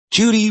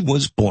Judy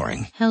was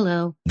boring.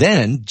 Hello.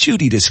 Then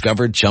Judy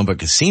discovered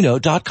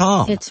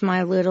ChumbaCasino.com. It's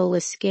my little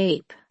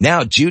escape.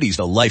 Now Judy's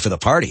the life of the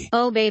party.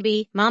 Oh,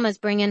 baby, mama's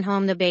bringing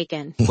home the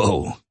bacon.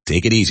 Whoa,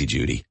 take it easy,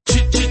 Judy.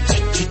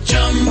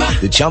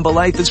 The Chumba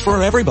life is for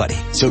everybody.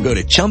 So go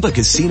to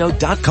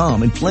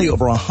ChumbaCasino.com and play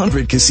over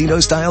 100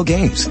 casino-style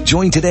games.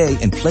 Join today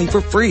and play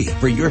for free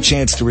for your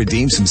chance to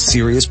redeem some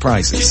serious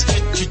prizes.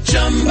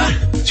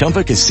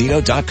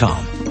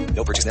 ChumbaCasino.com.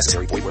 No purchase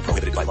necessary. Void where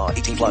prohibited by law.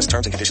 18 plus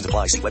terms and conditions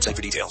apply. See website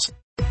for details.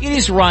 It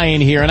is Ryan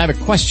here, and I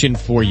have a question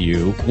for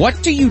you.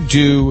 What do you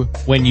do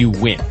when you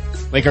win?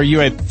 Like, are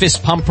you a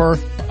fist pumper,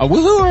 a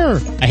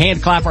woohooer, a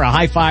hand clapper, a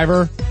high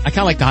fiver? I kind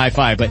of like the high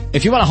five, but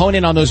if you want to hone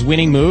in on those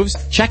winning moves,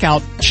 check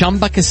out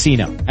Chumba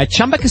Casino. At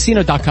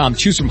ChumbaCasino.com,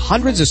 choose from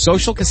hundreds of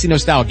social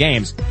casino-style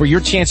games for your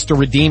chance to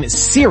redeem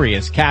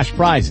serious cash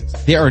prizes.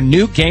 There are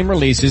new game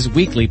releases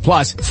weekly,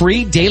 plus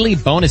free daily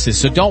bonuses,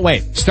 so don't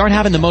wait. Start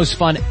having the most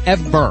fun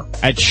ever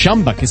at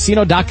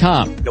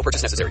ChumbaCasino.com. No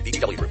purchase necessary.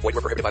 VGW. Void where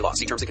prohibited by law.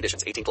 See terms and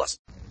conditions. 18 plus.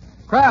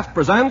 Kraft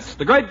presents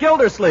The Great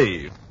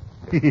Gildersleeve.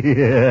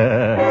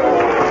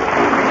 Yeah.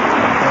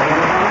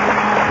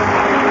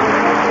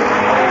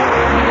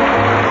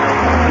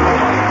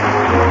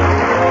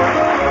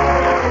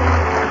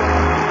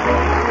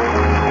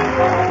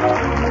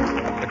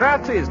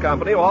 Cheese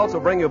Company will also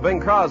bring you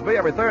Bing Crosby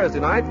every Thursday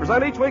night.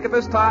 Present each week at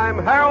this time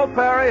Harold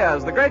Perry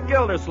as The Great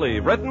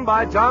Gildersleeve, written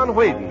by John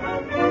Whedon.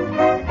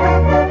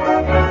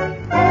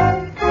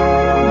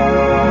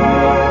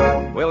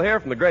 We'll hear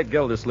from The Great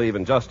Gildersleeve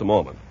in just a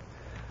moment.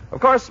 Of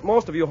course,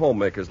 most of you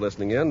homemakers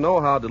listening in know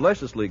how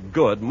deliciously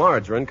good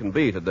margarine can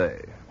be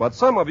today. But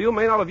some of you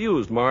may not have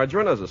used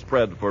margarine as a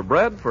spread for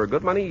bread for a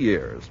good many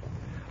years.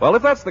 Well,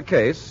 if that's the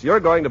case, you're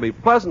going to be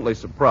pleasantly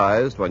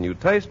surprised when you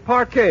taste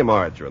Parquet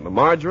margarine, the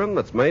margarine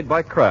that's made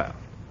by Kraft.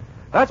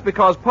 That's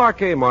because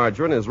Parquet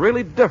margarine is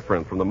really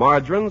different from the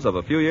margarines of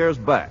a few years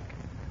back.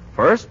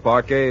 First,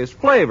 Parquet's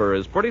flavor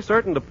is pretty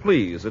certain to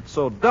please. It's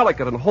so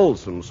delicate and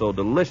wholesome, so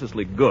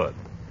deliciously good.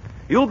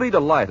 You'll be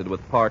delighted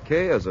with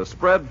Parquet as a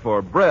spread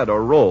for bread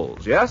or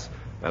rolls, yes,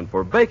 and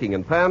for baking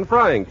and pan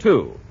frying,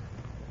 too.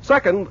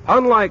 Second,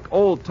 unlike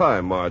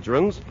old-time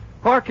margarines,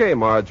 Parquet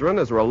margarine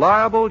is a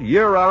reliable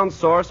year-round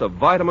source of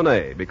vitamin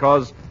A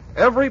because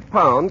every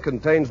pound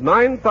contains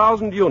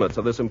 9,000 units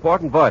of this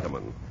important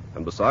vitamin.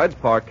 And besides,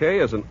 Parquet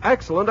is an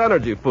excellent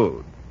energy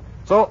food.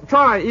 So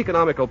try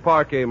economical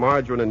Parquet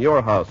margarine in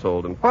your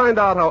household and find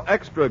out how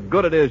extra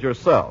good it is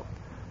yourself.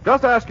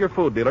 Just ask your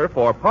food dealer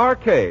for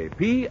Parquet,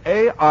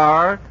 P-A-R-K-A-Y,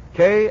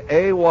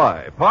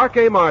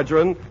 Parquet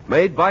margarine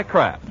made by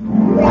Kraft.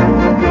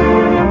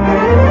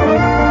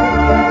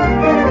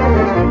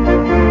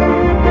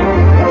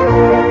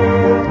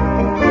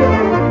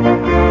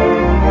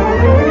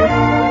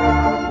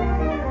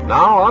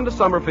 Now, on to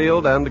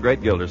Summerfield and the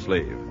Great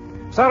Gildersleeve.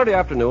 Saturday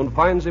afternoon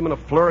finds him in a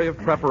flurry of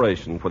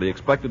preparation for the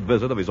expected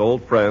visit of his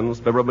old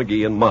friends, Fibber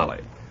McGee and Molly.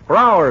 For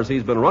hours,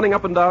 he's been running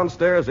up and down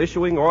stairs,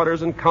 issuing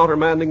orders and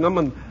countermanding them,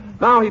 and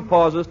now he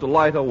pauses to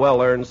light a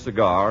well-earned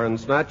cigar and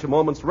snatch a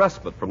moment's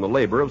respite from the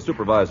labor of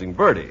supervising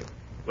Bertie.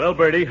 Well,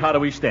 Bertie, how do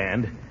we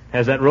stand?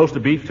 Has that roast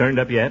of beef turned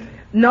up yet?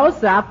 No,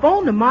 sir. I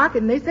phoned the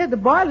market, and they said the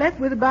boy left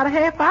with about a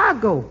half hour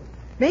ago.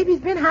 Maybe he's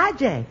been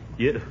hijacked.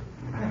 Yeah.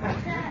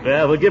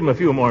 Well, we'll give him a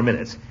few more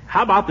minutes.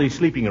 How about the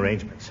sleeping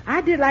arrangements?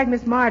 I did like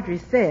Miss Marjorie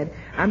said.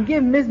 I'm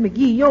giving Miss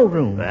McGee your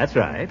room. That's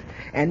right.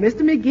 And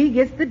Mr. McGee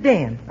gets the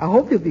den. I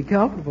hope he'll be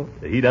comfortable.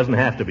 He doesn't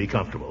have to be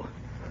comfortable.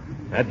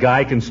 That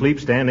guy can sleep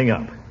standing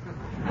up.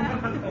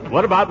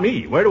 What about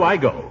me? Where do I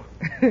go?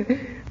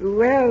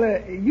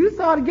 Well, you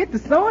saw to get the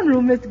sewing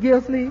room, Mr.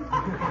 Gildersleeve.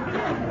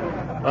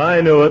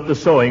 I knew it, the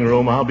sewing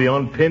room. I'll be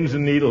on pins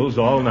and needles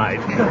all night.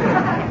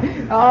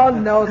 Oh,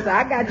 no, sir.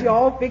 I got you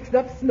all fixed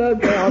up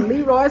snug there on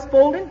Leroy's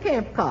folding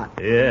camp cot.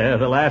 Yeah,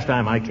 the last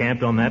time I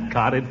camped on that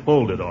cot, it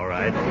folded all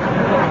right.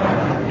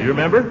 You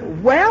remember?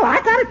 Well,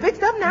 I got it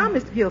fixed up now,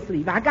 Mr.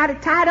 Gildersleeve. I got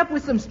it tied up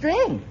with some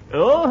string.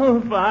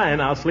 Oh,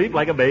 fine. I'll sleep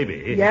like a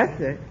baby. Yes,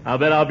 sir. I'll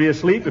bet I'll be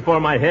asleep before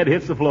my head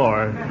hits the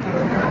floor.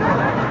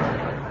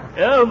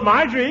 Oh,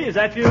 Marjorie, is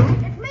that you?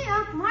 It's me,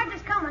 Unc.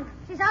 Marge's coming.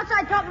 She's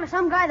outside talking to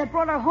some guy that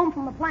brought her home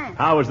from the plant.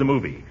 How was the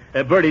movie?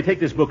 Bertie, take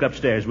this book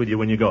upstairs with you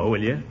when you go,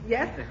 will you?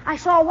 Yes, sir. I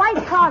saw a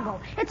white cargo.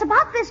 It's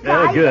about this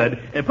guy.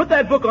 Good. Put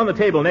that book on the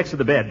table next to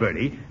the bed,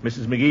 Bertie.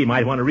 Mrs. McGee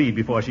might want to read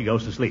before she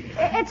goes to sleep.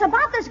 It's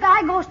about this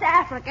guy goes to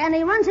Africa, and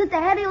he runs into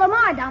Hedy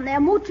Lamarr down there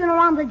mooching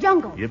around the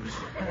jungle. Yep.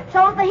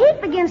 So if the heat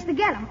begins to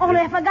get him,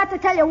 only I forgot to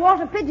tell you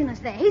Walter Pigeon is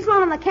there. He's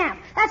running the camp.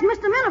 That's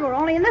Mr. Miniver,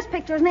 only in this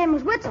picture his name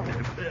is Witzel.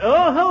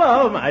 Oh,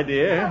 hello, my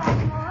dear.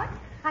 Hello,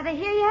 Are they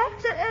here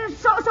yet?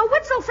 So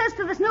Witzel says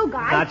to this new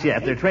guy... Not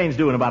yet. Their train's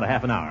due in about a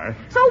half an hour.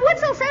 So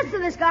Witzel says to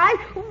this guy...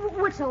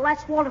 Witzel,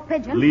 that's Walter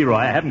Pigeon. Leroy,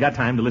 I haven't got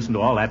time to listen to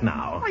all that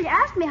now. Well, you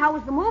asked me how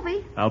was the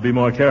movie. I'll be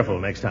more careful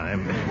next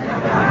time.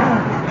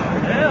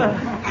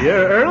 Well,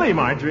 you're early,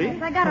 Marjorie.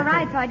 Yes, I got a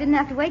ride, so I didn't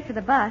have to wait for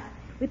the bus.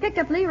 We picked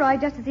up Leroy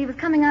just as he was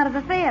coming out of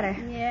the theater.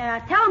 Yeah,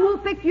 tell him who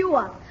picked you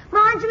up.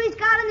 Marjorie's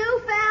got a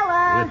new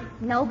fella.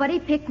 Nobody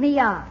picked me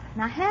up,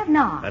 and I have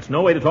not. That's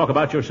no way to talk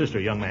about your sister,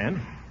 young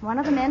man. One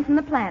of the men from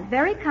the plant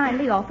very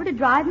kindly offered to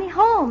drive me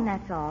home,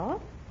 that's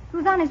all. He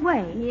was on his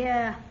way.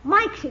 Yeah,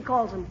 Mike, she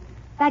calls him.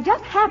 That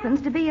just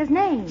happens to be his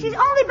name. She's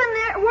only been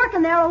there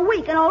working there a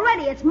week, and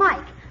already it's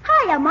Mike.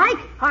 Hiya, Mike.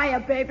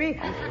 Hiya, baby.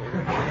 Come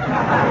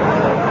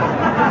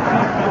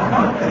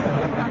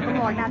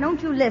on, now,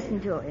 don't you listen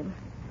to him.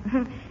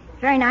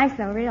 Very nice,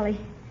 though, really.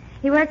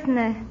 He works in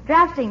the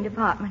drafting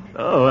department.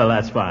 Oh, well,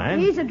 that's fine.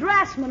 He's a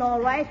draftsman,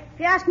 all right. If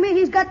you ask me,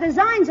 he's got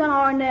designs on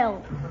our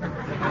nail.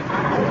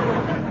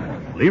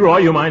 Leroy,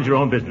 you mind your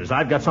own business.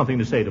 I've got something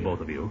to say to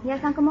both of you.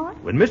 Yes, Uncle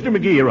Mort? When Mr.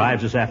 McGee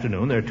arrives this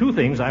afternoon, there are two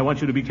things I want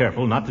you to be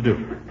careful not to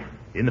do.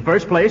 In the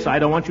first place, I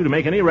don't want you to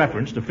make any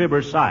reference to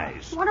Fibber's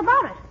size. What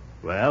about it?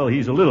 Well,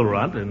 he's a little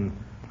runt, and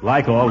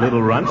like all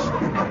little runts,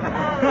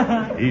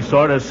 he's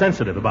sort of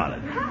sensitive about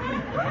it.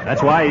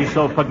 That's why he's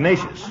so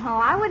pugnacious. Oh,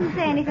 I wouldn't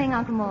say anything,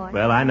 Uncle Mort.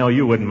 Well, I know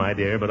you wouldn't, my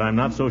dear, but I'm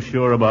not so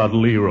sure about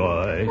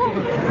Leroy.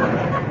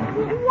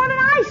 What did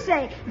I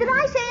say? Did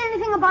I say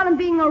anything about him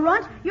being a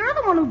runt? You're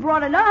the one who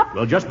brought it up.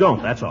 Well, just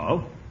don't, that's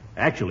all.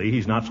 Actually,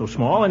 he's not so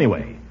small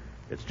anyway.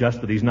 It's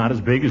just that he's not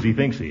as big as he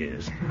thinks he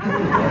is.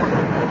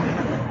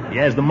 He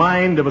has the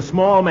mind of a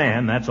small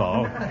man, that's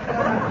all.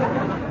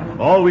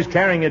 Always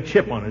carrying a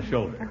chip on his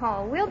shoulder.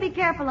 Oh, we'll be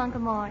careful,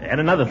 Uncle Mort.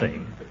 And another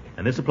thing,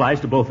 and this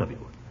applies to both of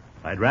you.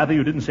 I'd rather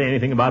you didn't say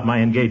anything about my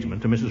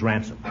engagement to Mrs.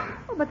 Ransom.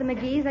 Oh, but the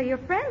McGees are your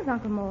friends,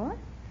 Uncle Mort.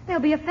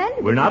 They'll be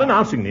offended. We're not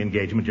announcing the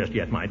engagement just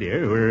yet, my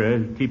dear. We're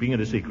keeping it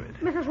a secret.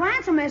 Mrs.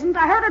 Ransom isn't.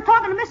 I heard her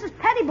talking to Mrs.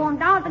 Pettibone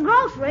down at the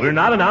grocery. We're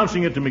not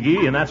announcing it to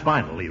McGee, and that's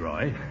final,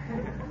 Leroy.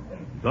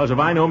 Because if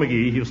I know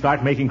McGee, he'll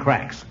start making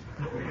cracks.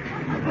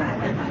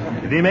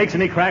 If he makes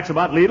any cracks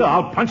about Lita,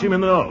 I'll punch him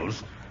in the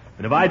nose.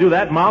 And if I do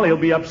that, Molly will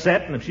be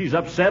upset, and if she's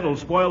upset, it'll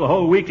spoil the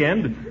whole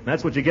weekend.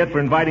 That's what you get for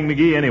inviting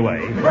McGee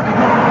anyway.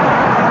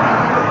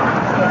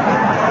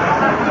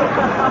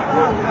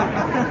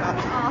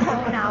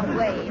 Oh, now,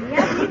 wait. He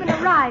hasn't even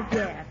arrived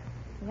yet.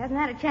 He hasn't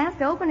had a chance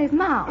to open his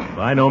mouth. If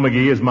I know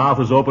McGee, his mouth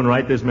is open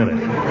right this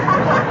minute.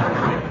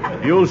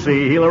 You'll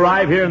see. He'll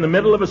arrive here in the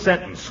middle of a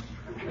sentence.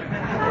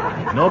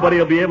 Nobody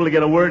will be able to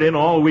get a word in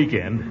all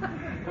weekend.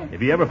 If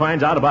he ever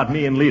finds out about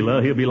me and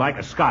Leela, he'll be like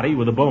a Scotty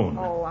with a bone.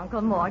 Oh,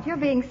 Uncle Mort, you're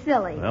being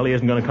silly. Well, he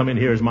isn't going to come in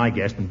here as my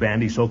guest and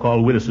bandy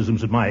so-called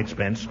witticisms at my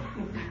expense.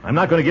 I'm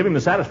not going to give him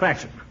the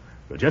satisfaction.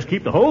 But just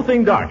keep the whole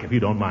thing dark, if you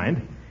don't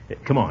mind.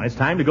 Come on, it's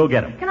time to go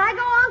get him. Can I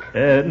go,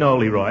 Unc? No,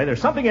 Leroy.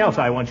 There's something else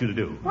I want you to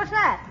do. What's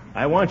that?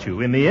 I want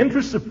you, in the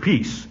interests of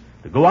peace,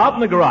 to go out in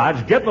the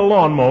garage, get the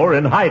lawnmower,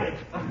 and hide it.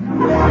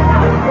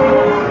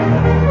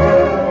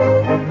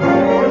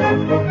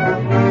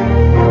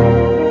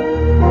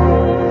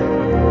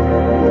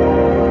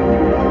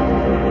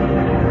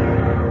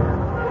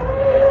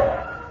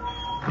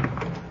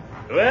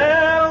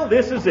 Well,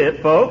 this is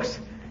it, folks.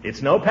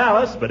 It's no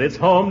palace, but it's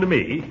home to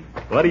me.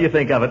 What do you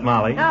think of it,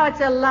 Molly? Oh, it's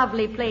a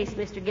lovely place,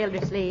 Mr.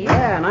 Gildersleeve.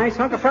 Yeah, nice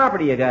hunk of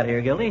property you got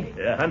here, Gildy.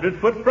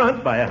 100-foot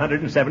front by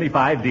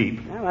 175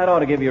 deep. Well, that ought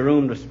to give you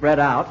room to spread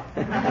out.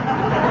 And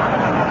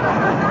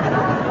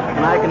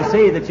I can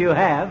see that you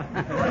have.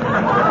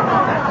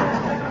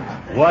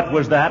 What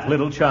was that,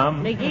 little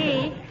chum?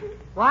 McGee,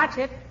 watch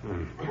it.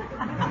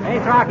 Hey,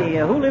 Trocky,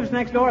 who lives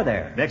next door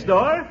there? Next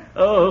door?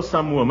 Oh,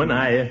 some woman.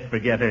 I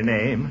forget her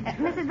name.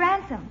 Mrs.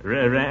 Ransom.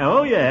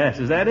 Oh, yes.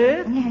 Is that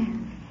it? Yeah.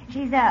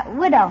 She's a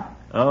widow.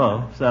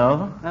 Oh,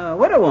 so?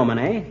 Widow woman,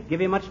 eh?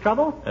 Give you much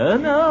trouble?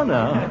 No.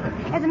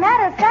 As a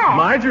matter of fact...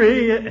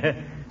 Marjorie,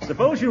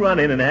 suppose you run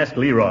in and ask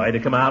Leroy to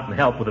come out and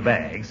help with the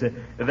bags.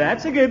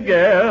 That's a good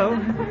girl.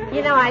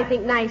 You know, I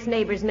think nice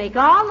neighbors make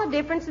all the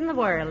difference in the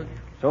world.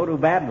 So do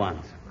bad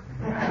ones.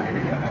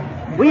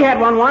 We had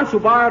one once who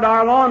borrowed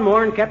our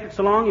lawnmower and kept it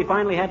so long he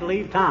finally had to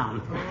leave town.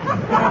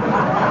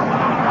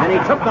 And he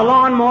took the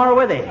lawnmower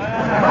with him.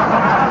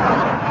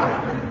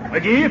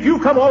 McGee, if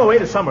you've come all the way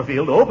to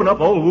Summerfield to open up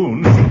old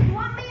wounds... You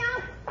want me,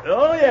 Unc?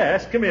 Oh,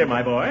 yes. Come here,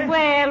 my boy.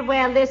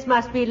 Well, this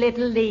must be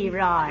little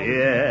Leroy.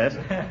 Yes.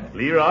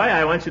 Leroy,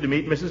 I want you to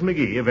meet Mrs.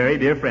 McGee, a very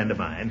dear friend of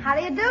mine. How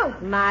do you do?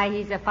 My,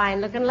 he's a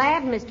fine-looking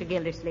lad, Mr.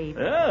 Gildersleeve.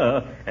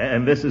 Oh,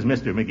 and this is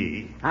Mr.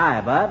 McGee.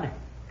 Hi, Bud.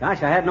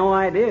 Gosh, I had no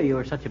idea you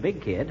were such a big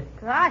kid.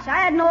 Gosh,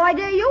 I had no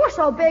idea you were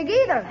so big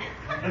either.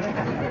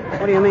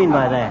 What do you mean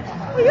by that?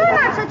 Well, you're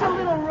not such a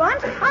little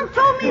runt. Unc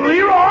told me that...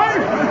 Leroy!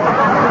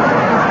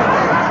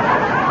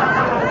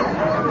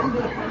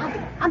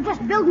 I'm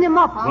just building him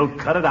up, Unc. Well,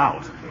 cut it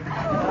out.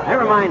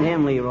 Never mind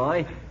him,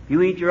 Leroy. If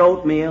you eat your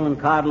oatmeal and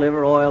cod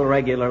liver oil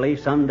regularly,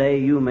 someday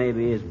you may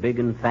be as big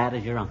and fat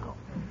as your uncle.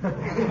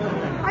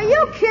 Are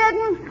you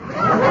kidding?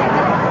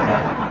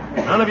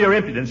 None of your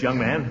impudence, young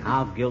man.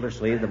 Now,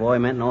 Gildersleeve, the boy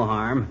meant no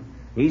harm.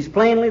 He's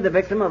plainly the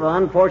victim of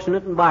an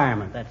unfortunate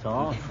environment, that's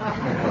all.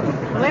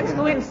 Well, let's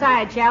go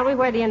inside, shall we,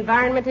 where the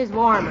environment is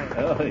warmer.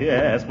 Oh,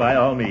 yes, by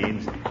all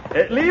means.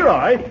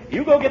 Leroy,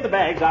 you go get the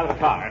bags out of the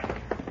car.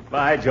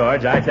 By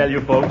George, I tell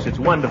you folks, it's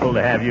wonderful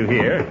to have you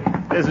here.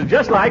 This is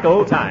just like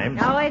old times.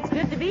 Oh, it's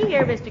good to be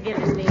here, Mr.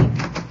 Gildersleeve.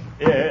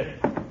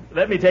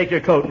 Let me take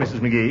your coat,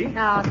 Mrs. McGee.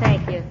 Oh,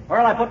 thank you.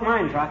 Where'll I put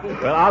mine, Trocky?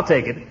 Well, I'll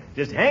take it.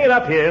 Just hang it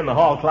up here in the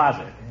hall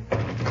closet.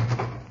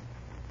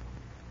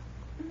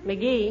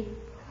 McGee,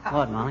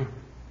 What, Molly?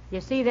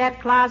 you see that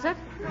closet?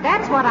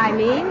 That's what I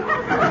mean.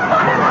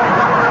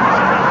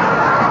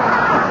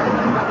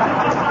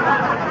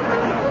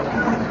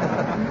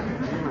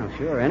 Well,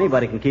 sure,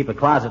 anybody can keep a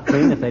closet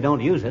clean if they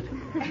don't use it.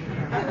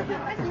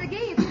 Mr.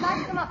 McGee, if you'd like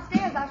to come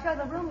upstairs, I'll show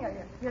the room you're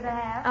to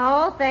have.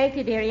 Oh, thank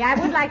you, dearie. I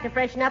would like to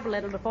freshen up a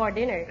little before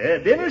dinner.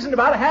 Dinner's in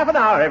about a half an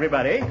hour,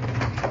 everybody. Hey,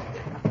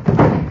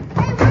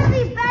 where do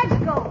these bags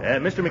go?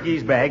 Mr.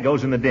 McGee's bag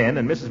goes in the den,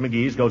 and Mrs.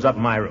 McGee's goes up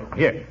in my room.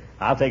 Here,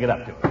 I'll take it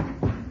up to her.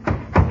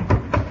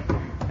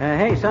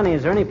 Hey, Sonny,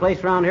 is there any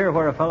place around here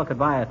where a fellow could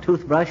buy a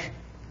toothbrush?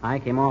 I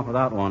came off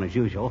without one, as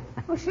usual.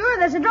 Well, sure,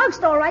 there's a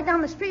drugstore right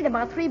down the street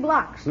about 3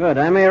 blocks. Good.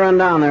 I may run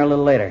down there a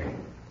little later.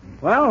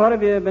 Well, what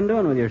have you been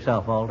doing with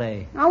yourself all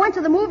day? I went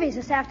to the movies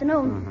this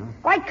afternoon.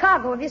 White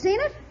Cargo, have you seen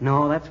it?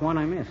 No, that's one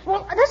I missed.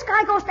 Well, this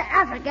guy goes to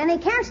Africa, and he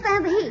can't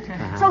stand the heat.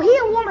 So he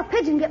and Walter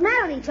Pigeon get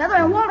mad at each other,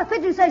 and Walter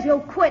Pigeon says, "You'll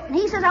quit." And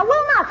he says, "I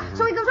will not."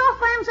 So he goes off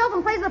by himself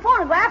and plays the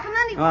phonograph, and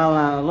then he...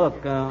 Well,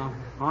 look,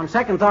 on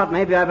second thought,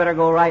 maybe I better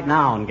go right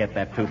now and get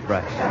that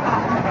toothbrush.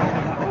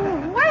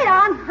 Oh, wait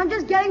on. I'm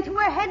just getting to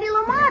where Hedy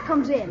Lamarr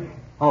comes in.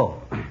 Oh,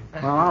 well,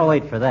 I'll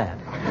wait for that.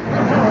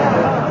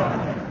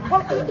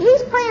 Well,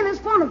 he's playing his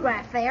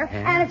phonograph there,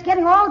 and it's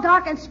getting all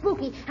dark and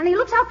spooky, and he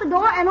looks out the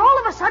door, and all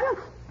of a sudden,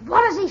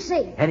 what does he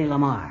see? Hedy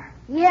Lamarr.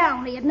 Yeah,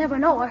 only you'd never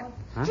know her.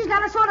 Huh? She's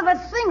got a sort of a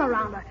thing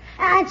around her,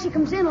 and she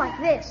comes in like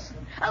this.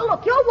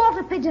 Look, you're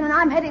Walter Pigeon, and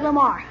I'm Hedy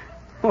Lamarr.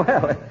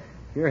 Well, if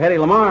you're Hedy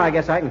Lamarr, I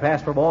guess I can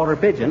pass for Walter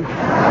Pigeon.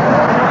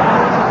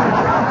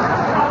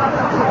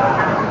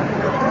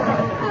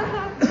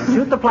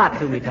 Shoot the plot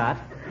to me, Tot.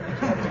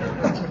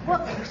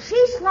 Well, she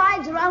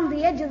slides around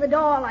the edge of the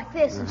door like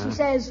this, and she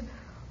says,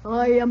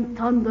 "I am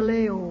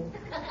Tandaleo."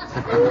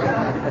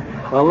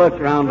 Well, look,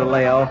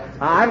 Roundaleo.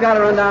 I've got to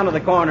run down to the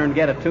corner and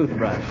get a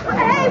toothbrush.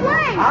 Hey,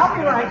 wait! I'll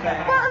be right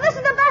back. Well, this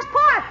is the best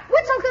part.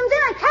 Witzel comes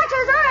in and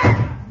catches her.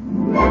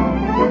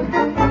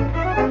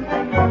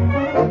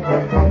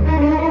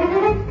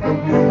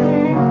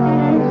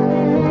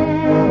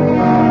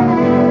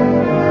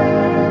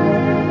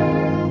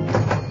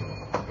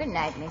 Good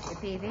night, Mr.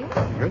 Peavy.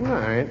 Good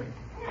night.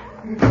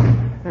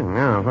 And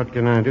now, what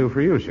can I do for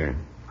you, sir?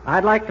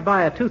 I'd like to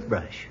buy a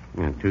toothbrush.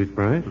 A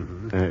toothbrush?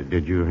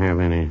 Did you have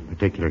any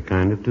particular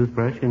kind of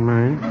toothbrush in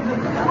mind?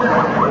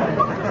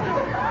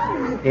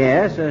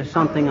 Yes,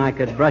 something I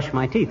could brush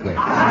my teeth with.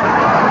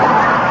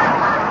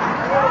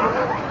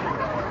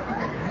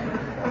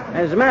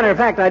 As a matter of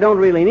fact, I don't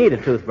really need a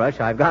toothbrush.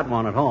 I've got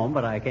one at home,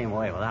 but I came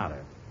away without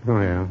it.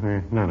 Well,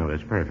 none of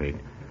it's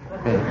perfect.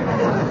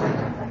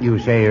 You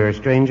say you're a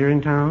stranger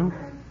in town?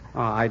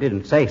 I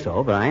didn't say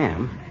so, but I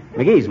am.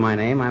 McGee's my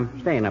name. I'm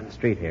staying up the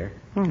street here.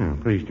 Oh,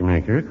 pleased to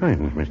make your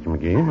acquaintance, Mr.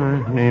 McGee.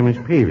 My name is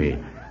Peavy.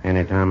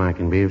 Anytime I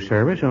can be of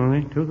service,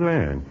 only too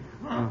glad.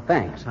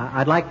 Thanks.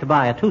 I'd like to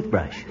buy a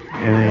toothbrush.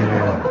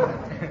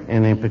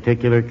 Any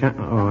particular kind?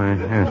 Oh, I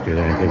asked you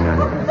that, didn't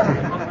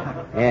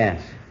I?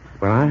 Yes.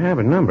 Well, I have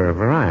a number of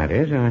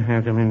varieties. I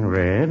have them in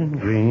red,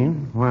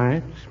 green,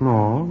 white,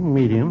 small,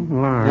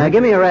 medium, large. Now,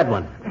 give me a red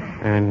one.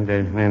 And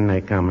then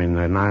they come in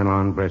the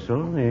nylon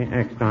bristle, the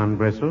exton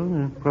bristle,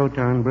 the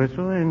proton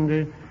bristle, and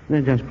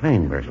they're just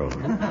plain bristle.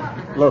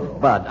 Look,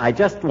 Bud, I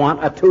just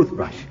want a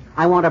toothbrush.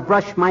 I want to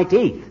brush my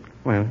teeth.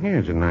 Well,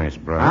 here's a nice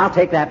brush. I'll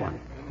take that one.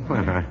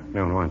 Well, I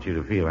don't want you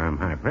to feel I'm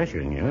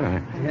high-pressuring you.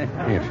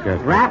 It's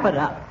just... Wrap it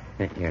up.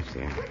 Yes,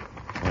 sir.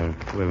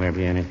 Will there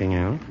be anything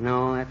else?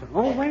 No, that's...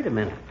 Oh, wait a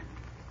minute.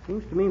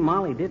 Seems to me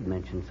Molly did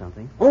mention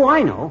something. Oh,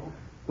 I know.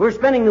 We're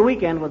spending the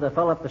weekend with a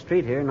fellow up the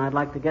street here, and I'd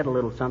like to get a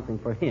little something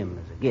for him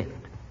as a gift.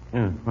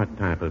 What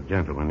type of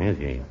gentleman is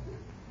he?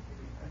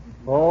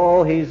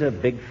 Oh, he's a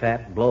big,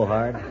 fat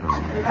blowhard.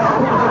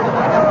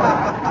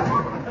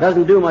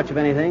 Doesn't do much of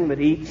anything but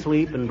eat,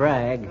 sleep, and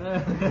brag.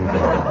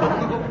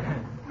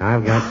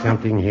 I've got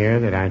something here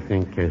that I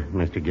think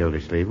Mr.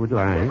 Gildersleeve would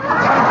like.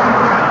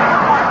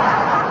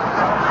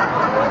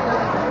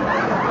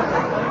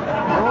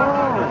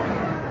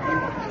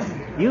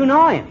 You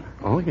know him?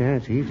 Oh,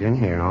 yes. He's in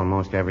here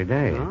almost every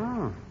day.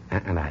 Oh.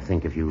 And I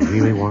think if you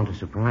really want to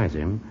surprise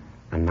him,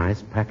 a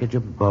nice package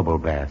of bubble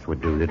bath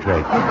would do the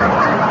trick.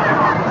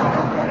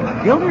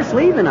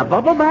 Gildersleeve in a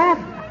bubble bath?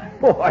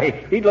 Boy,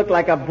 he'd look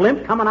like a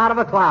blimp coming out of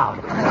a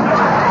cloud.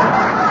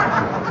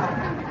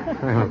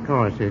 Well, of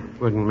course, it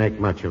wouldn't make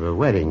much of a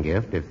wedding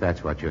gift if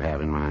that's what you have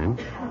in mind.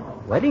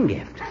 Wedding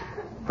gift?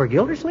 For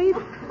Gildersleeve?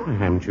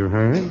 Haven't you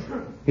heard?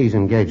 He's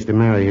engaged to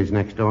marry his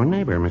next-door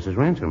neighbor, Mrs.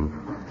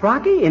 Ransom.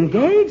 Frocky,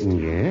 engaged?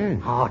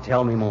 Yes. Oh,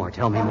 tell me more.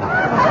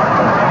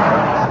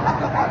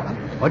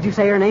 What'd you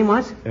say her name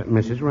was?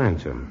 Mrs.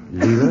 Ransom.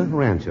 Leela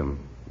Ransom.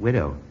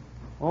 Widow.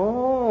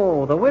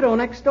 Oh, the widow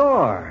next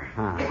door.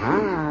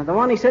 Uh-huh. The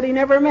one he said he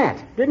never met.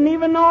 Didn't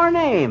even know her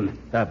name.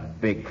 The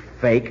big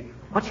fake.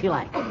 What's she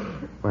like?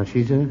 Well,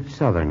 she's a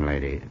southern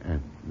lady.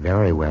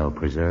 Very well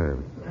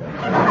preserved.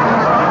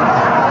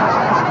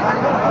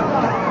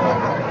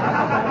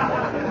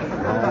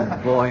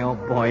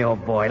 Oh,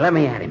 boy. Let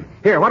me at him.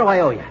 Here, what do I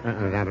owe you?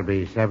 That'll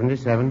be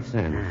 77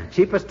 cents.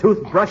 Cheapest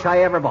toothbrush I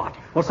ever bought.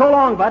 Well, so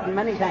long, Bud, and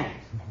many thanks.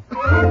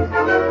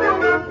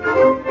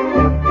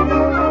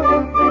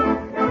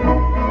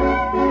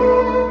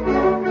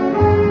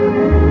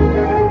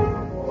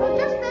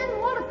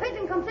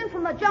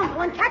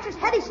 And catches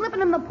Hetty slipping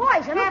him the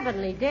poison.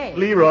 Heavenly day.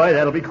 Leroy,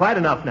 that'll be quite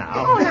enough now.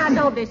 Oh, now,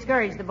 don't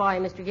discourage the boy,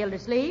 Mr.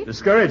 Gildersleeve.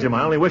 Discourage him.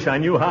 I only wish I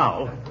knew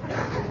how.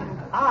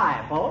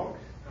 Hi, folks.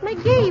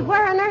 McGee,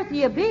 where on earth have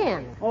you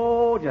been?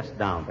 Oh, just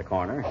down the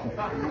corner.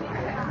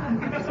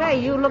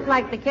 Say, you look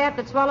like the cat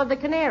that swallowed the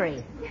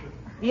canary.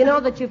 You know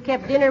that you've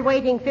kept dinner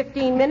waiting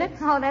 15 minutes?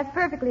 Oh, that's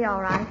perfectly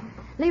all right.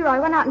 Leroy,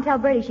 run out and tell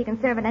Bertie she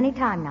can serve at any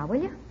time now,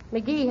 will you?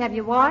 McGee, have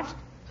you washed?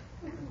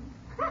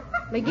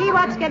 McGee,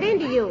 what's got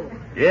into you?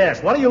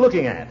 Yes, what are you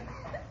looking at?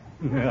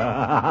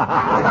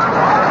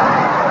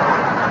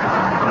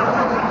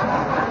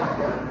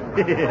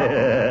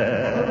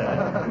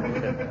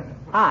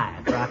 Hi,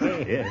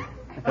 Rocky. Yeah.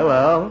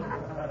 Hello.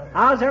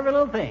 How's every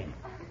little thing?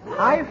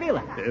 How you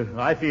feeling?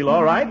 I feel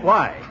all right.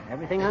 Why?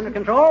 Everything under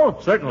control?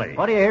 Certainly.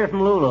 What do you hear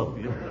from Lulu?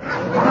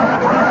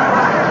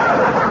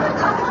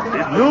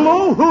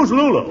 Lulu? Who's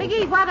Lulu?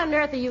 McGee, what on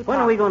earth are you When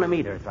are we going to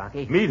meet her,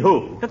 Rocky? Meet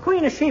who? The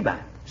Queen of Sheba,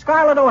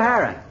 Scarlett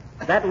O'Hara.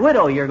 That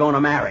widow you're going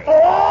to marry.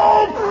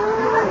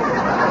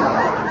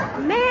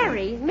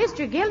 Mary?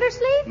 Mr.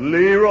 Gildersleeve?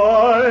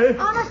 Leroy?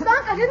 Honest,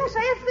 Unc, I didn't say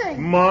a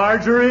thing.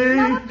 Marjorie?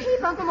 Not a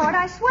peep, Uncle Mort,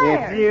 I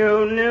swear. If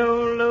you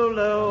knew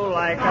Lulu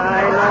like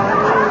I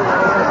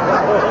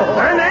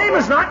know Her name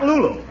is not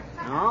Lulu.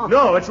 No?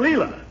 No, it's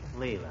Leela.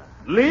 Leela.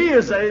 Lee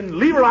is in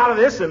leave her out of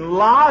this, and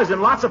La is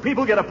in lots of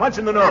people get a punch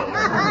in the nose.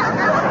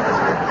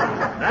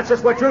 That's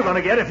just what you're going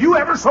to get if you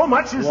ever so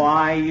much as...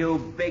 Why,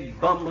 you big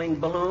bumbling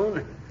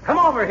balloon. Come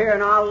over here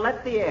and I'll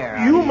let the air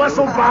out. You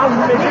muscle-bound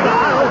midget.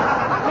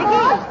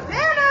 McGee.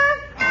 Dinner!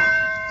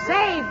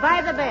 Saved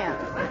by the bell.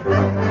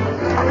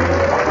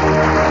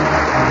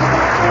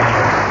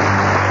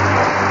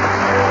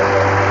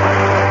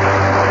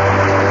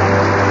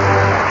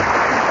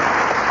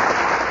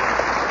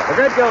 The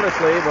great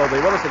Gildersleeve will be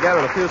with us again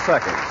in a few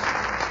seconds.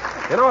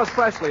 You know,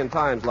 especially in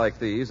times like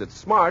these, it's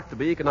smart to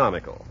be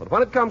economical. But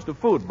when it comes to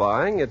food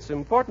buying, it's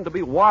important to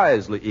be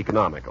wisely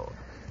economical.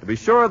 To be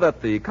sure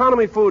that the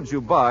economy foods you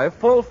buy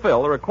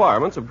fulfill the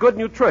requirements of good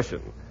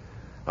nutrition.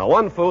 Now,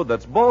 one food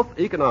that's both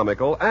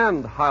economical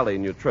and highly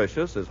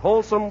nutritious is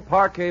wholesome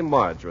Parquet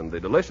margarine, the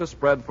delicious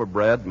spread for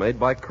bread made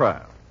by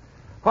Kraft.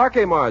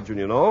 Parquet margarine,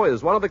 you know,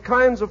 is one of the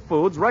kinds of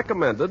foods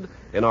recommended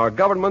in our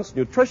government's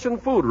nutrition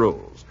food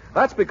rules.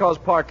 That's because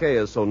Parquet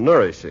is so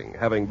nourishing,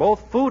 having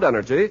both food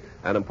energy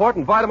and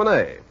important vitamin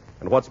A.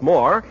 And what's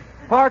more,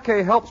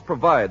 Parquet helps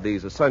provide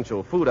these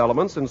essential food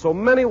elements in so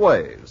many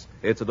ways.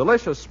 It's a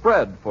delicious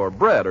spread for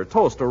bread or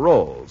toast or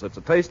rolls. It's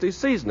a tasty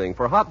seasoning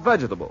for hot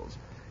vegetables.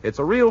 It's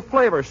a real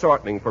flavor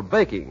shortening for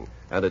baking,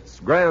 and it's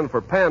grand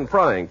for pan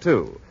frying,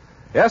 too.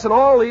 Yes, in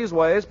all these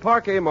ways,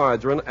 Parquet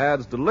margarine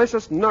adds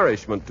delicious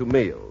nourishment to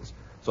meals.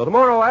 So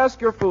tomorrow, ask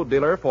your food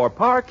dealer for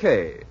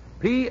Parquet,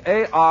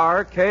 P-A-R-K-A-Y.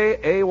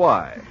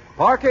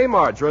 Parquet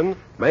margarine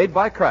made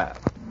by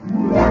Kraft.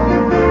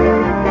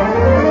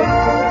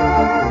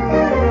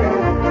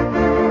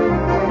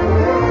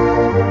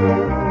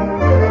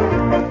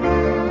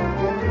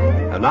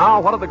 And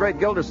now, what of the great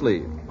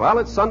Gildersleeve? Well,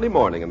 it's Sunday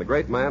morning, and the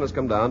great man has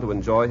come down to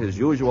enjoy his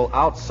usual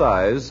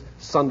outsized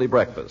Sunday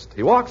breakfast.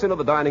 He walks into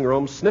the dining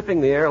room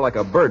sniffing the air like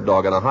a bird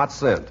dog in a hot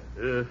scent.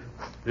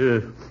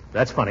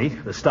 That's funny.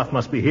 The stuff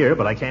must be here,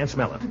 but I can't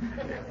smell it.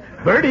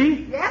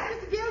 Bertie? Yes,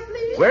 Mr.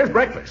 Gildersleeve? Where's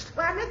breakfast?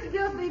 Why, Mr.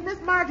 Gildersleeve,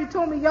 Miss Marjorie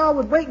told me y'all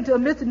would wait until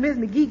Mr. and Miss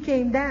McGee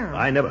came down.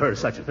 I never heard of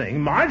such a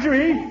thing.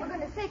 Marjorie? For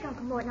goodness sake,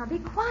 Uncle Mort, now be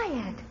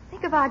quiet.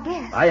 Think of our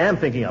guests. I am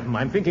thinking of them.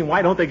 I'm thinking,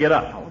 why don't they get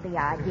up? Oh, the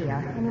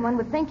idea. Anyone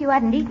would think you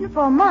hadn't eaten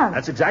for a month.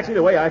 That's exactly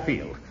the way I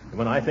feel. And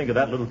when I think of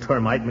that little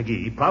termite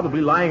McGee,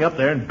 probably lying up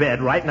there in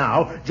bed right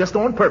now, just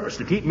on purpose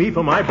to keep me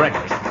from my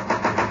breakfast.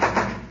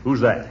 Who's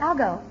that? I'll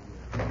go.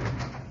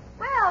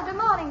 Well, good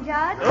morning,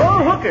 Judge.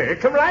 Oh, Hooker,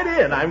 come right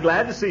in. I'm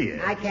glad to see you.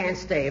 I can't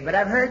stay, but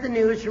I've heard the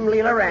news from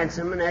Leela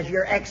Ransom, and as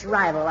your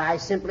ex-rival, I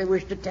simply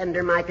wish to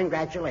tender my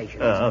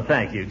congratulations. Oh,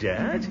 thank you,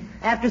 Judge.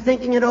 After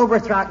thinking it over,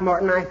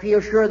 Throckmorton, I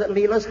feel sure that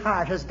Leela's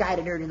heart has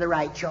guided her to the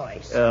right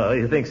choice. Oh,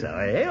 you think so,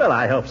 eh? Well,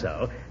 I hope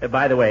so.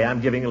 By the way,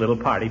 I'm giving a little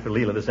party for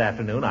Leela this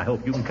afternoon. I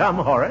hope you can come,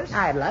 Horace.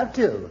 I'd love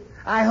to.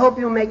 I hope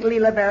you'll make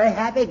Leela very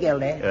happy,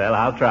 Gildy. Well,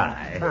 I'll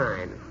try.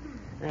 Fine.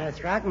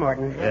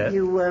 Throckmorton,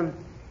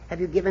 have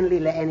you given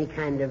Leela any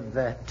kind of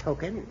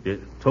token?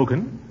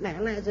 Token?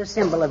 Well, as a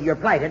symbol of your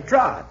plighted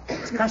troth.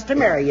 It's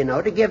customary, you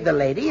know, to give the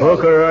lady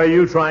Hooker, are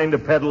you trying to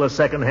peddle a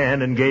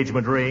second-hand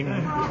engagement ring?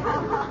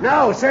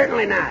 No,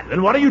 certainly not.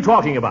 Then what are you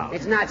talking about?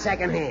 It's not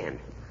second-hand.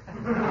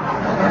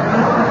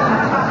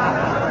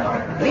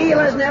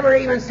 Leela's never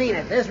even seen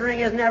it. This ring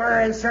has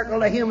never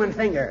encircled a human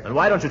finger. Then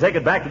why don't you take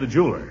it back to the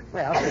jeweler?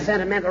 Well, for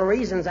sentimental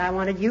reasons, I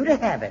wanted you to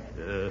have it.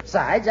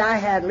 Besides, I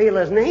had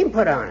Leela's name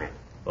put on it.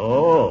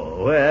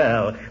 Oh,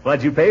 well,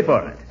 what'd you pay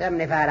for it?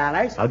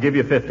 $75. I'll give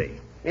you 50.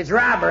 It's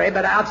robbery,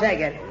 but I'll take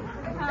it.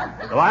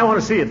 Well, I want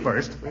to see it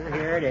first. Well,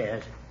 here it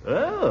is.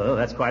 Oh,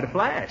 that's quite a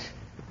flash.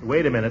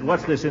 Wait a minute.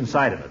 What's this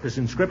inside of it? This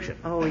inscription?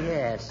 Oh,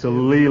 yes. To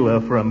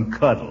Leela from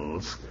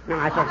Cuddles. No,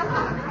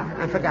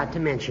 I forgot to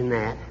mention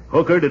that.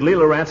 Hooker, did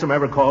Leela Ransom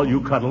ever call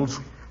you Cuddles?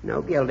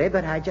 No, Gildy,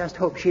 but I just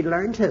hope she'd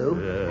learn to.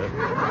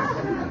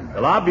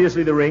 Well,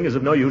 obviously the ring is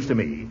of no use to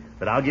me,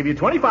 but I'll give you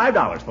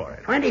 $25 for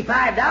it.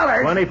 $25?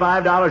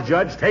 $25,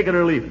 Judge. Take it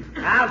or leave it.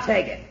 I'll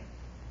take it.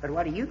 But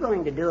what are you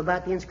going to do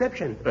about the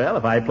inscription? Well,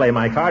 if I play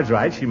my cards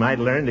right, she might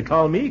learn to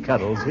call me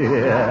Cuddles.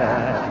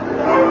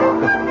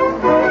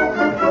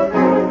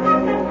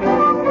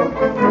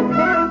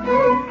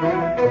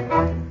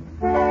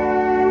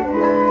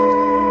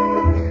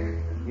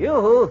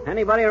 Yoo-hoo.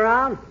 Anybody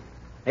around?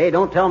 Hey,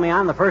 don't tell me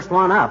I'm the first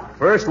one up.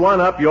 First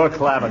one up, your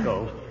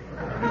clavicle.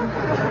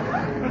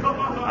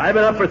 I've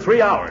been up for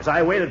 3 hours.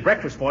 I waited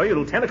breakfast for you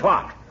till 10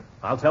 o'clock.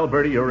 I'll tell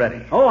Bertie you're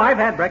ready. Oh, I've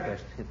had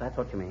breakfast, if that's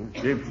what you mean.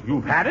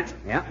 You've had it?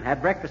 Yeah,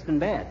 had breakfast in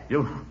bed.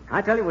 You...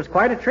 I tell you, it was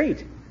quite a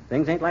treat.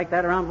 Things ain't like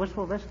that around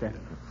Wistful Vista.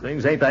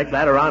 Things ain't like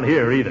that around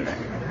here either.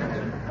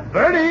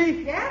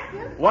 Bertie! Yes?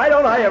 Why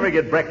don't I ever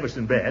get breakfast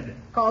in bed?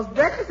 Because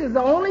breakfast is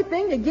the only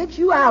thing that gets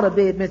you out of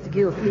bed, Mr.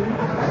 Gildersleeve.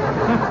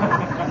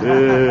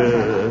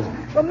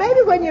 Well,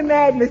 maybe when you're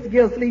married, Mr.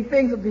 Gildersleeve,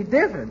 things will be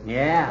different.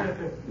 Yeah.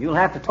 You'll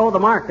have to toe the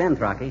mark then,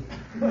 Throcky.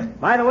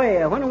 By the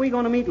way, when are we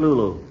going to meet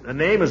Lulu? The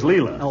name is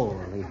Leela. Oh,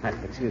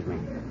 excuse me.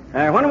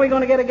 When are we going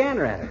to get a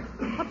gander at her?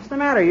 What's the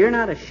matter? You're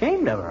not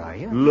ashamed of her, are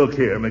you? Look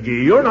here,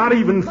 McGee. You're not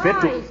even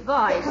fit to...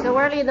 Boys, so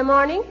early in the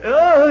morning?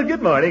 Oh,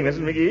 good morning, Mrs.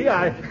 McGee.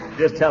 I'm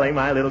just telling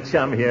my little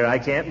chum here I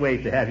can't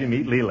wait to have you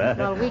meet Leela.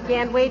 Well, we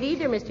can't wait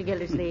either, Mr.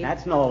 Gildersleeve.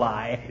 That's no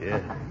lie.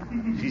 Yeah.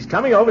 She's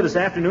coming over this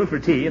afternoon for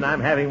tea, and I'm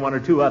having one or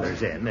two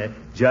others in.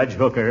 Judge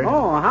Hooker.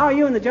 Oh, how are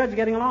you and the judge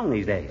getting along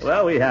these days?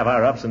 Well, we have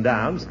our ups and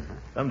downs.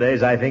 Some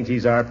days I think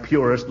he's our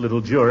purest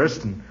little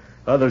jurist, and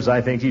others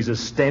I think he's a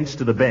stench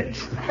to the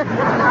bench. You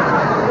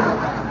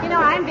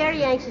know, I'm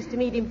very anxious to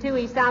meet him, too.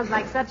 He sounds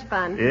like such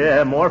fun.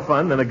 Yeah, more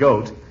fun than a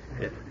goat.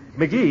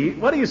 McGee,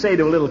 what do you say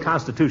to a little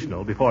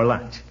constitutional before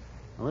lunch?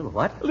 A little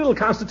what? A little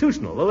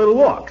constitutional, a little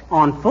walk.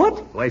 On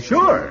foot? Why,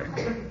 sure.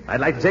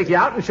 I'd like to take you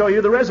out and show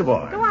you the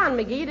reservoir. Go on,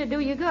 McGee, to do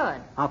you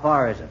good. How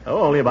far is it?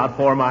 Oh, only about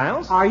 4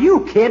 miles. Are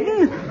you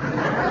kidding?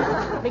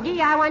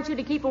 McGee, I want you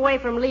to keep away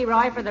from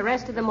Leroy for the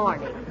rest of the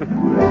morning.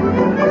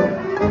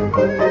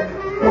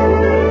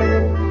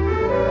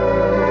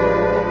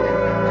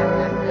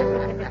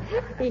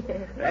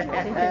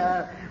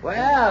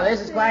 Well,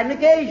 this is quite an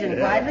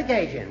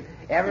occasion,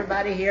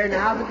 Everybody here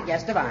now but the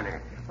guest of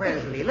honor.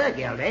 Where's Leela,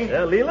 Gildy?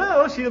 Leela?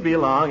 Oh, she'll be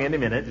along any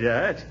minute,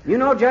 Judge. You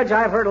know, Judge,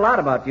 I've heard a lot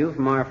about you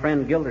from our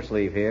friend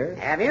Gildersleeve here.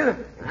 Have you?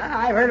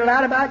 I've heard a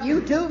lot about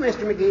you, too,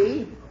 Mr.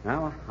 McGee.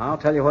 Well, I'll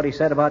tell you what he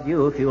said about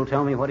you if you'll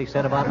tell me what he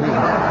said about me.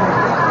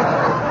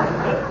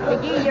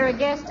 McGee, you're a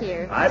guest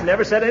here. I've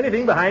never said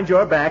anything behind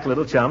your back,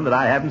 little chum, that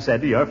I haven't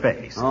said to your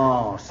face.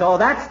 Oh, so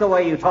that's the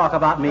way you talk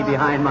about me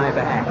behind my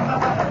back.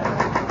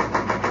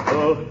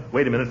 Oh,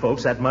 wait a minute,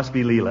 folks. That must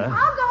be Leela.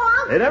 I'll go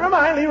on. Hey, never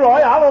mind,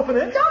 Leroy. I'll open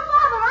it. Don't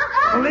bother,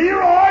 Uncle.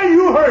 Leroy,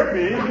 you hurt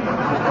me.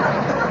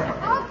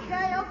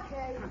 Okay.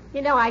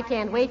 You know, I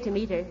can't wait to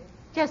meet her.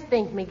 Just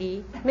think,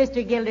 McGee.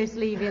 Mr.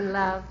 Gildersleeve in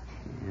love.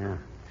 Yeah,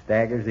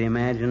 staggers the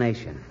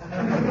imagination.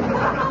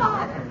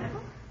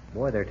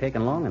 Boy, they're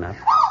taking long enough.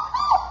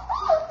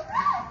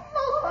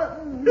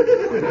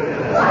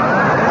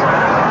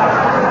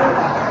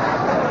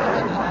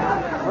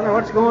 Wonder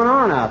what's going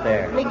on out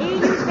there. McGee,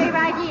 you stay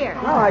right here.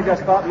 No, I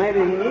just thought maybe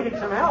he needed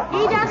some help.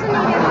 He doesn't need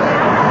any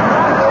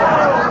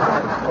help.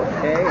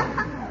 Okay.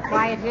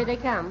 Quiet, here they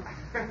come.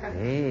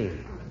 Hey,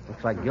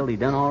 looks like Gildy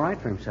done all right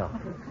for himself.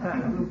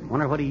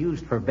 Wonder what he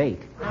used for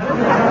bait.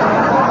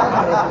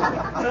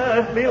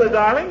 Leela,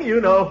 darling,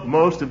 you know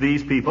most of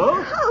these people.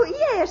 Oh,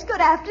 yes.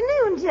 Good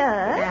afternoon,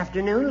 Judge. Good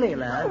afternoon,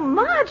 Leela. Oh,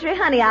 Marjorie,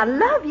 honey, I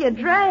love your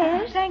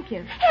dress. Thank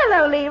you.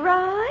 Hello,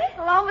 Leroy.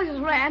 Hello,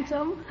 Mrs.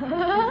 Ransom.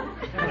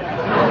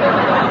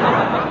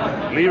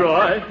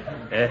 Leroy,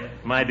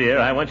 my dear,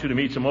 I want you to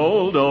meet some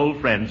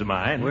old friends of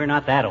mine. We're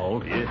not that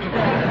old.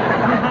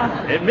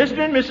 Mr.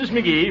 and Mrs.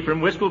 McGee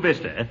from Wistful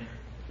Vista.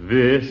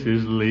 This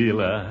is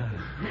Leela.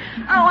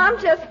 Oh, I'm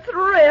just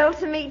thrilled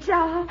to meet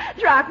y'all.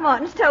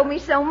 Throckmorton's told me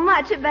so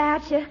much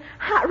about you.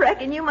 I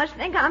reckon you must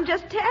think I'm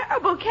just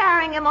terrible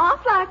carrying him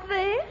off like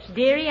this.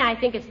 Dearie, I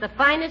think it's the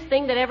finest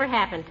thing that ever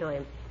happened to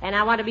him. And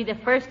I want to be the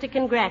first to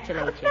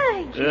congratulate you.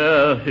 Thank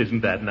you. Isn't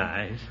that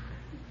nice?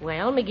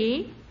 Well,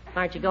 McGee,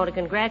 aren't you going to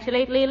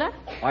congratulate Leela?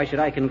 Why should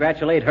I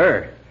congratulate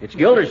her? It's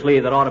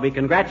Gildersleeve that ought to be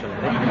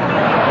congratulated.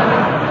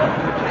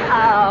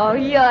 Oh,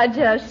 you're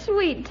just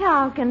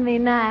sweet-talking me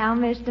now,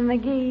 Mr.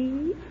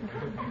 McGee.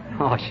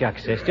 Oh,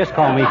 shucks, sis. Just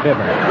call me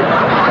Fibber.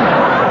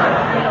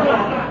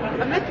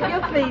 Mr.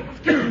 Gildersleeve,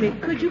 excuse me.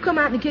 Could you come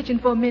out in the kitchen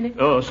for a minute?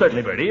 Oh,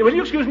 certainly, Bertie. Will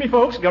you excuse me,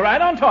 folks? Go right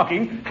on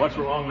talking. What's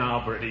wrong now,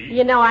 Bertie?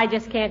 You know, I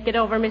just can't get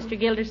over Mr.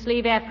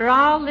 Gildersleeve after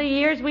all the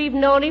years we've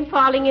known him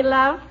falling in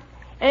love.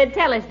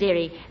 Tell us,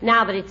 dearie,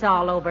 now that it's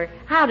all over,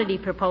 how did he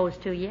propose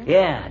to you?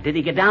 Yeah, did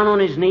he get down on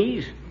his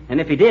knees?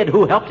 And if he did,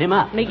 who helped him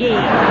up? McGee.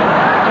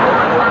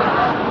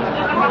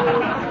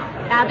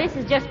 Now, this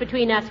is just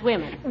between us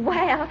women.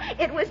 Well,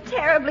 it was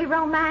terribly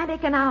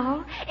romantic and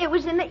all. It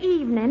was in the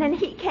evening, and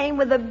he came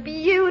with a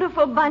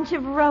beautiful bunch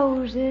of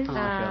roses.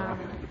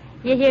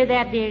 You hear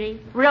that,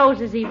 dearie?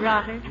 Roses he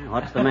brought her.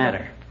 What's the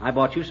matter? I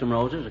bought you some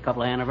roses a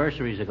couple of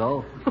anniversaries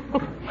ago.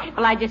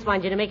 Well, I just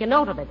wanted you to make a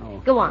note of it.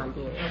 Go on,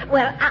 dear.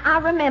 Well, I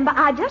remember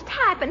I just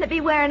happened to be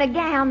wearing a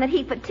gown that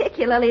he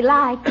particularly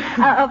liked.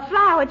 A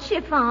flowered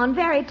chiffon,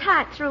 very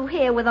tight through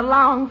here with a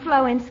long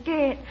flowing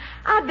skirt.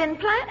 I'd been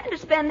planning to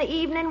spend the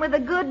evening with a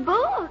good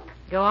book.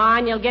 Go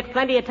on, you'll get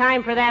plenty of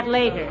time for that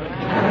later.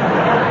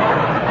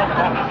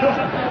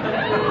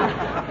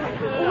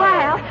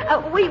 Well,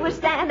 we were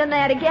standing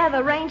there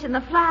together arranging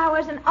the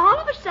flowers, and all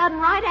of a sudden,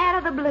 right out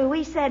of the blue,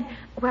 he said,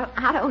 well,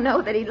 I don't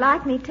know that he'd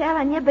like me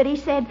telling you, but he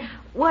said,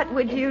 what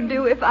would you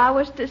do if I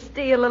was to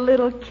steal a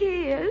little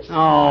kiss?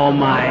 Oh,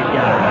 my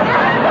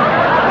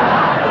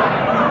God.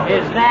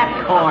 Is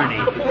that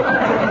corny?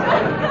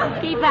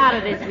 Keep out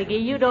of this,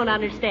 McGee. You don't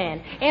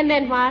understand. And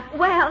then what?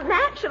 Well,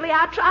 naturally,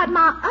 I tried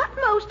my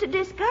utmost to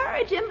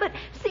discourage him, but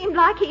seemed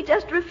like he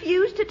just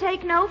refused to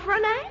take no for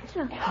an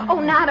answer. Oh,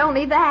 not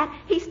only that,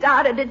 he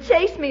started to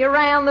chase me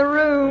around the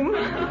room.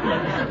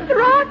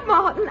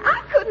 Throckmorton,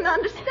 I couldn't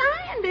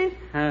understand it.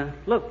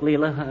 Look,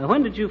 Leela,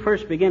 when did you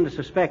first begin to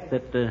suspect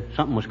that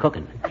something was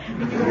cooking?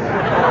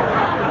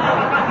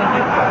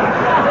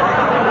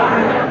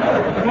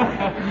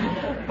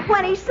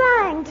 When he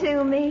sang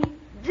to me,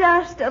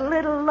 just a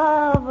little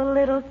love, a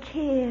little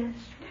kiss.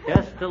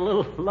 Just a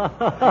little love.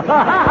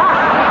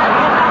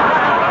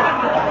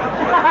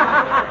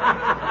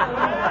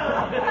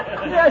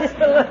 Just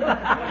a little.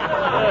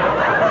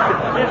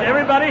 Is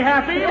everybody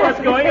happy? What's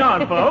going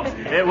on, folks?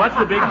 What's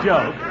the big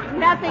joke?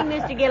 Nothing,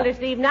 Mr.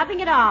 Gildersleeve,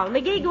 nothing at all.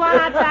 McGee, go on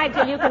outside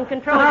till you can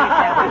control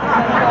yourself. Go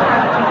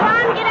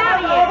on, get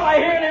out of here. If I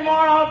hear any more,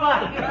 I'll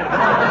bite.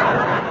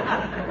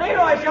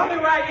 Leroy, show me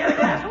where I get a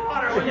glass of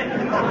water, will you?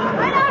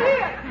 Right out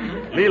here.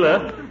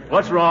 Leela,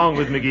 what's wrong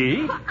with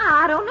McGee?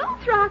 I don't know,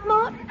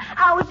 Throckmorton.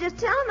 I was just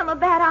telling them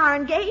about our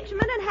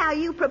engagement and how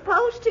you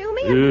proposed to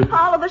me, and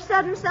all of a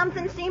sudden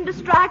something seemed to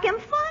strike him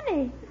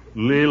funny.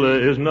 Leela,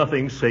 is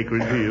nothing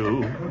sacred to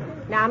you?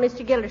 Now,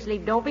 Mr.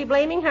 Gildersleeve, don't be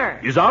blaming her.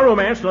 Is our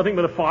romance nothing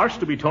but a farce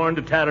to be torn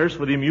to tatters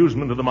for the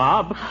amusement of the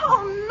mob?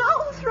 Oh,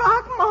 no,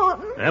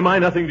 Throckmorton. Am I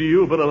nothing to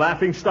you but a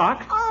laughing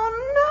stock?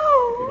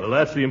 Oh, no. Well,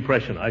 that's the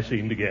impression I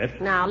seem to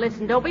get. Now,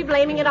 listen, don't be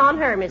blaming it on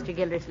her, Mr.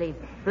 Gildersleeve.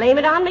 Blame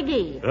it on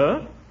McGee.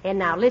 Huh? And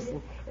now,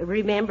 listen,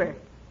 remember,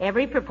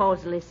 every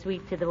proposal is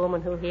sweet to the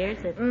woman who hears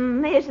it.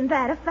 Isn't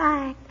that a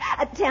fact?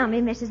 Tell me,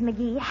 Mrs.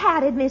 McGee, how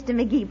did Mr.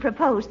 McGee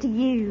propose to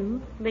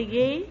you?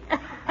 McGee?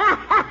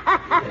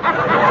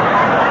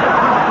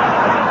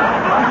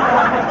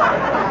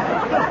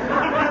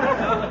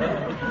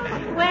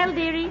 Well,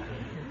 dearie,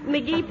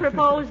 McGee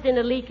proposed in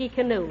a leaky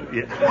canoe.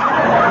 Yes.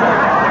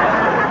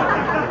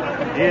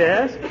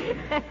 Yes?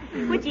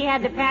 Which he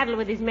had to paddle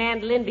with his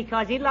mandolin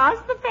because he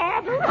lost the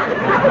paddle.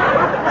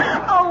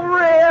 Oh,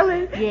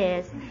 really?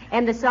 Yes.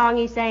 And the song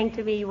he sang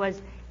to me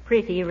was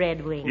Pretty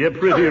Red Wing. Yeah,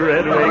 Pretty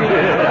Red Wing.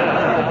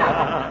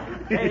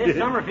 Hey, this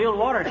Summerfield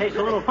water tastes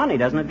a little funny,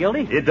 doesn't it,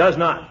 Gildy? It does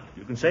not.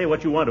 You can say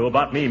what you want to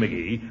about me,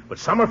 McGee, but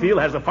Summerfield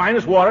has the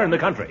finest water in the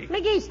country.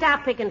 McGee,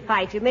 stop picking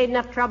fights. You've made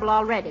enough trouble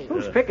already.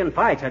 Who's picking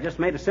fights? I just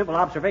made a simple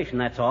observation,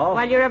 that's all.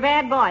 Well, you're a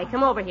bad boy.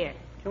 Come over here.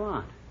 Go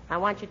on. I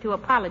want you to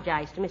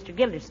apologize to Mr.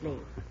 Gildersleeve.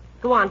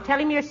 Go on, tell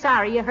him you're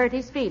sorry you hurt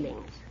his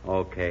feelings.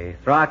 Okay.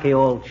 Throcky,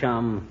 old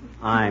chum,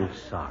 I'm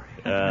sorry.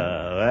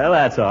 Well,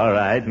 that's all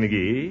right,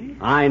 McGee.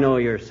 I know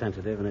you're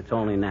sensitive, and it's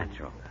only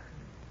natural.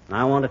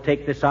 I want to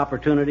take this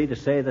opportunity to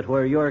say that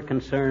where you're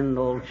concerned,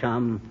 old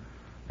chum,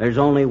 there's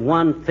only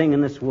one thing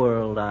in this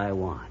world I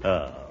want.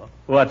 Oh,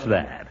 what's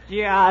that?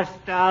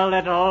 Just a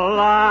little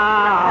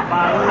love,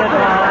 a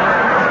little...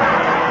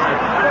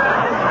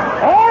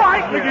 All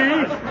right,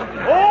 McGee.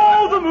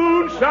 All the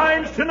moon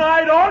shines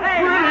tonight on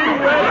Pretty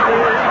Red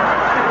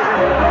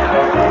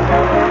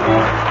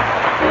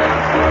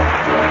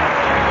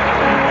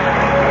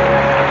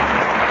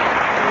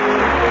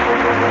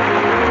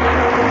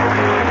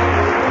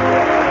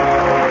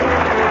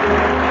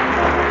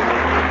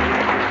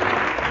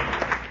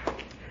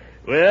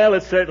Well,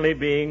 it's certainly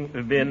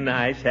been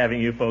nice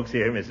having you folks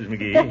here, Mrs.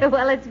 McGee.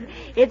 Well,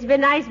 it's been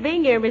nice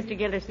being here, Mr.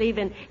 Gildersleeve,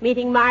 and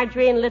meeting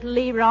Marjorie and little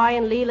Leroy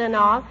and Leela and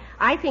all.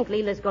 I think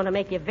Leela's going to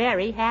make you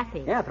very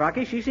happy. Yeah,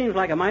 Throcky, she seems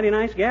like a mighty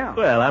nice gal.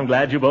 Well, I'm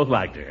glad you both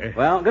liked her.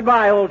 Well,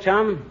 goodbye, old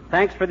chum.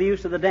 Thanks for the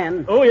use of the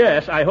den. Oh,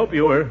 yes, I hope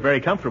you were very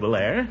comfortable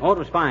there. Oh, it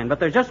was fine, but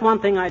there's just one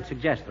thing I'd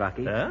suggest,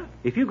 Throcky. Huh?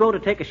 If you go to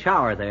take a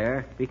shower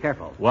there, be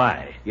careful.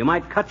 Why? You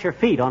might cut your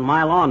feet on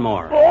my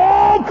lawnmower.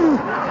 Oh!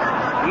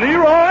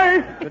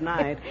 Leroy! Good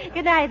night.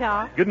 Good night,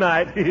 all. Good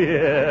night.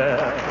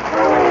 Yeah.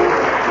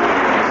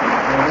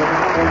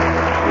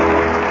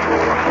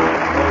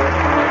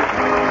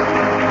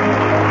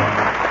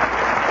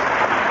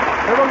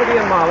 Fibber McGee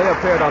and Molly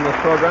appeared on this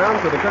program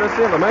through the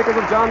courtesy of the makers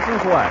of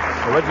Johnson's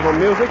Wax. Original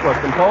music was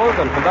composed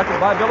and conducted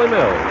by Billy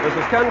Mills. This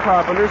is Ken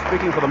Carpenter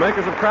speaking for the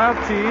makers of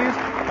Kraft Cheese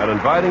and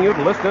inviting you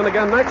to listen in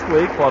again next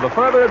week for the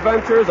further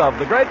adventures of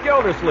the great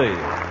Gildersleeve.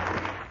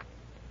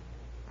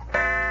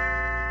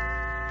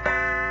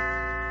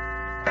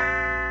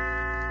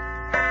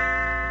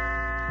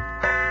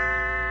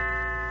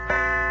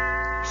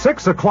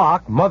 6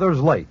 o'clock,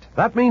 Mother's late.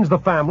 That means the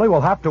family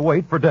will have to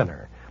wait for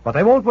dinner. But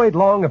they won't wait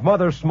long if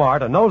Mother's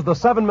smart and knows the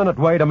 7-minute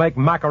way to make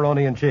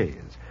macaroni and cheese.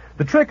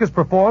 The trick is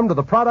performed with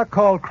a product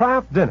called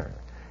Kraft Dinner.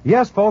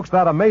 Yes, folks,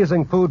 that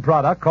amazing food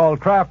product called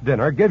Kraft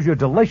Dinner gives you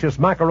delicious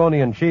macaroni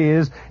and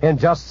cheese in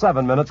just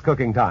 7 minutes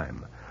cooking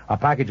time. A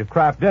package of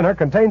Kraft Dinner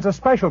contains a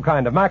special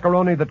kind of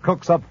macaroni that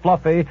cooks up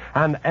fluffy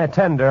and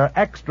tender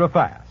extra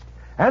fast.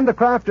 And the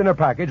Kraft Dinner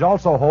package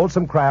also holds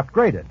some Kraft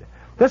Grated.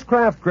 This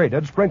Kraft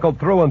Grated, sprinkled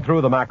through and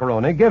through the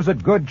macaroni, gives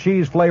it good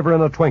cheese flavor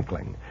in a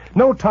twinkling.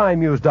 No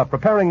time used up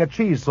preparing a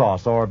cheese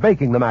sauce or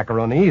baking the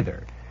macaroni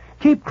either.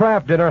 Keep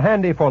Kraft Dinner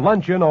handy for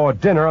luncheon or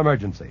dinner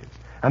emergencies.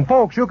 And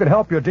folks, you can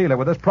help your dealer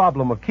with this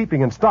problem of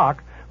keeping in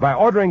stock by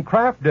ordering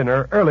Kraft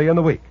Dinner early in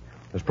the week.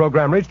 This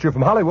program reached you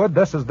from Hollywood.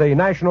 This is the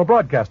National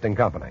Broadcasting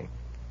Company.